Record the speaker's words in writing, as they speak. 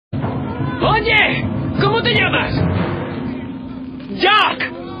Oye, ¿cómo te llamas?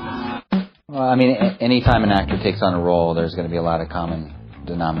 Jack! Well, I mean, anytime an actor takes on a role, there's going to be a lot of common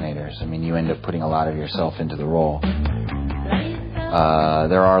denominators. I mean, you end up putting a lot of yourself into the role.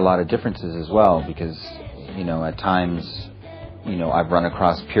 There are a lot of differences as well because, you know, at times, you know, I've run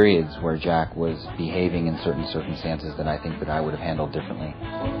across periods where Jack was behaving in certain circumstances that I think that I would have handled differently.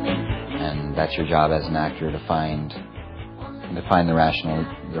 And that's your job as an actor, to find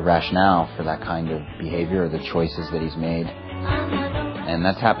the rationale for that kind of behavior or the choices that he's made. And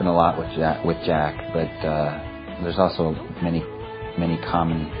that's happened a lot with Jack, but there's also many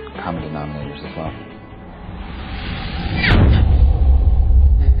common denominators as well.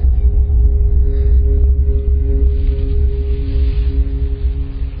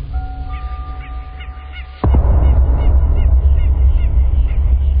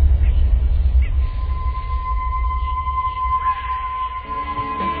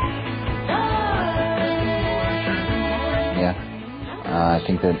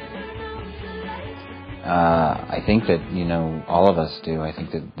 I think that, you know, all of us do. I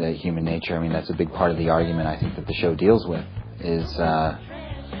think that human nature, I mean, that's a big part of the argument I think that the show deals with, is the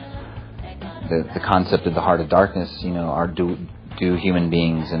concept of the heart of darkness. You know, do human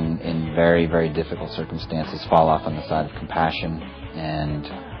beings in very, very difficult circumstances fall off on the side of compassion and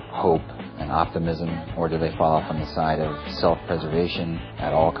hope and optimism, or do they fall off on the side of self-preservation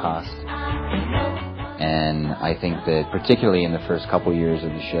at all costs? And I think that particularly in the first couple years of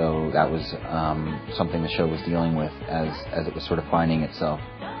the show, that was something the show was dealing with as it was sort of finding itself.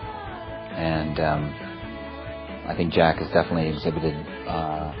 And I think Jack has definitely exhibited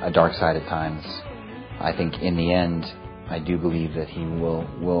a dark side at times. I think in the end, I do believe that he will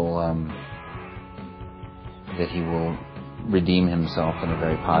redeem himself in a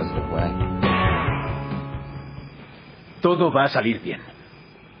very positive way. Todo va a salir bien.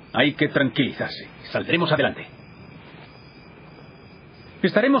 Hay que tranquilizarse. Saldremos adelante.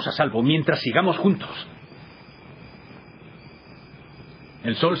 Estaremos a salvo mientras sigamos juntos.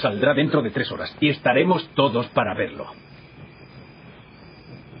 El sol saldrá dentro de 3 horas y estaremos todos para verlo.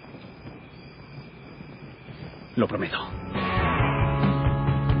 Lo prometo.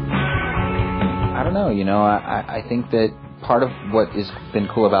 I don't know, you know, I think that part of what has been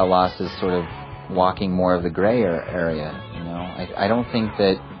cool about Lost is sort of walking more of the gray area, you know.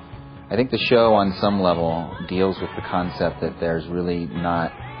 I think the show on some level deals with the concept that there's really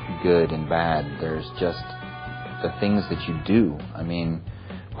not good and bad. There's just the things that you do. I mean,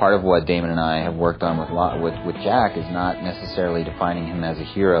 part of what Damon and I have worked on with Jack is not necessarily defining him as a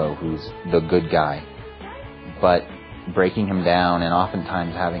hero who's the good guy, but breaking him down and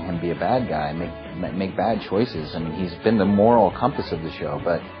oftentimes having him be a bad guy, make bad choices. I mean, he's been the moral compass of the show,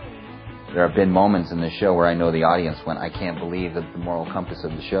 but there have been moments in the show where I know the audience went, I can't believe that the moral compass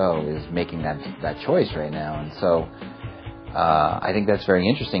of the show is making that choice right now. And so I think that's very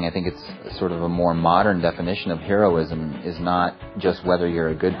interesting. I think it's sort of a more modern definition of heroism is not just whether you're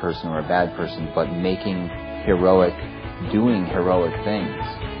a good person or a bad person, but doing heroic things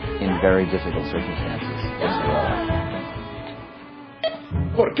in very difficult circumstances is heroic.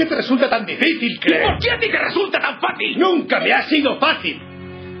 ¿Por qué te resulta tan difícil creer? ¿Por qué a ti te resulta tan fácil? Nunca me ha sido fácil.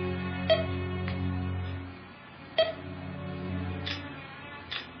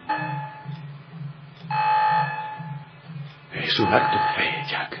 Es un acto de fe,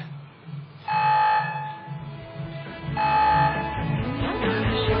 Jack.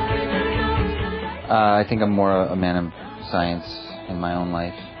 I think I'm more a man of science in my own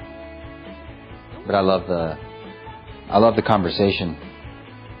life, but I love the conversation.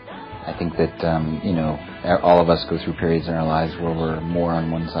 I think that you know, all of us go through periods in our lives where we're more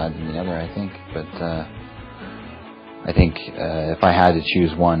on one side than the other. I think, but I think if I had to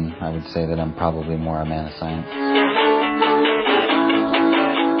choose one, I would say that I'm probably more a man of science.